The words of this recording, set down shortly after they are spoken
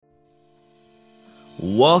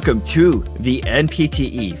Welcome to the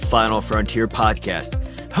NPTE Final Frontier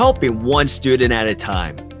podcast, helping one student at a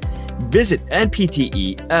time. Visit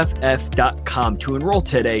npteff.com to enroll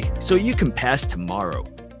today so you can pass tomorrow.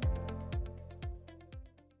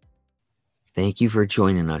 Thank you for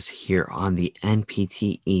joining us here on the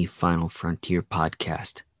NPTE Final Frontier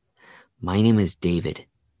podcast. My name is David.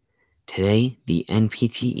 Today, the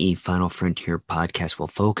NPTE Final Frontier podcast will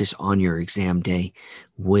focus on your exam day,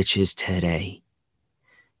 which is today.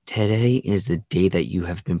 Today is the day that you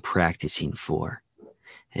have been practicing for.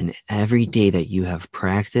 And every day that you have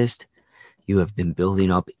practiced, you have been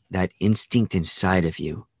building up that instinct inside of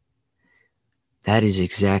you. That is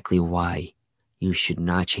exactly why you should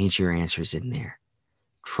not change your answers in there.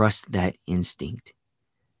 Trust that instinct.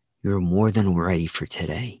 You're more than ready for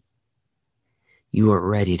today. You are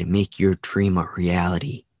ready to make your dream a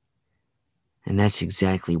reality. And that's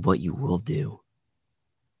exactly what you will do.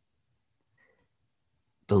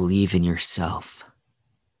 Believe in yourself.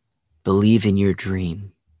 Believe in your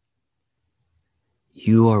dream.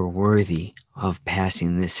 You are worthy of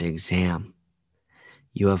passing this exam.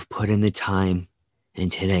 You have put in the time, and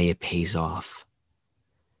today it pays off.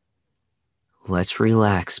 Let's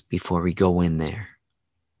relax before we go in there.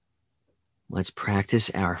 Let's practice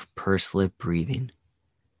our pursed lip breathing.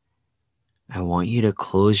 I want you to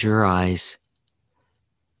close your eyes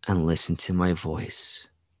and listen to my voice.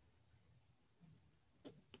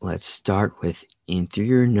 Let's start with in through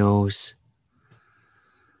your nose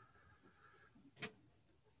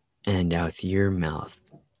and out through your mouth.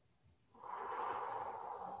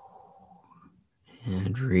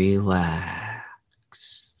 And relax.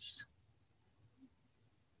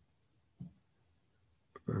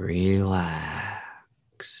 Relax.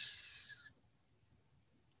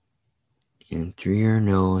 In through your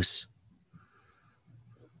nose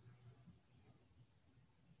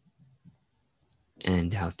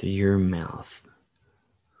and out through your mouth.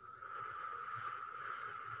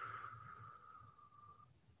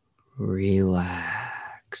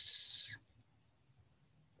 Relax.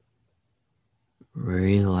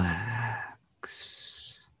 Relax.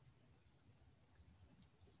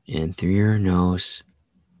 In through your nose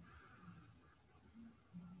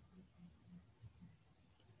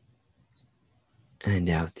and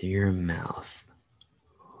out through your mouth.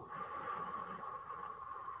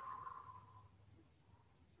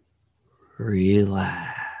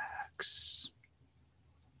 Relax.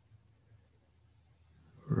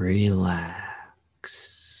 Relax.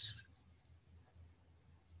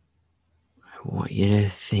 I want you to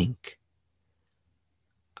think.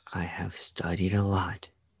 I have studied a lot.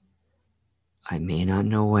 I may not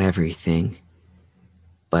know everything,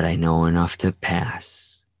 but I know enough to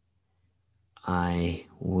pass. I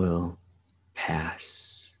will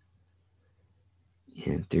pass.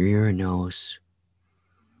 In through your nose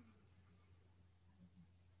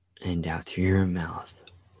and out through your mouth.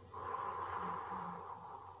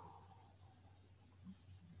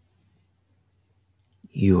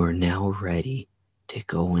 You are now ready to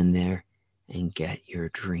go in there and get your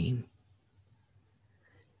dream.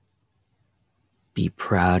 Be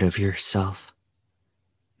proud of yourself.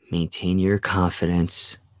 Maintain your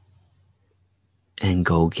confidence and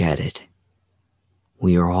go get it.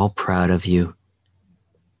 We are all proud of you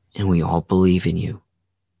and we all believe in you.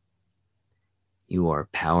 You are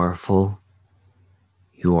powerful.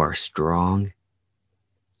 You are strong.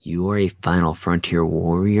 You are a Final Frontier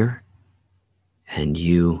warrior, and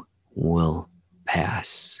you will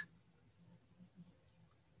pass.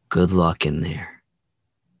 Good luck in there.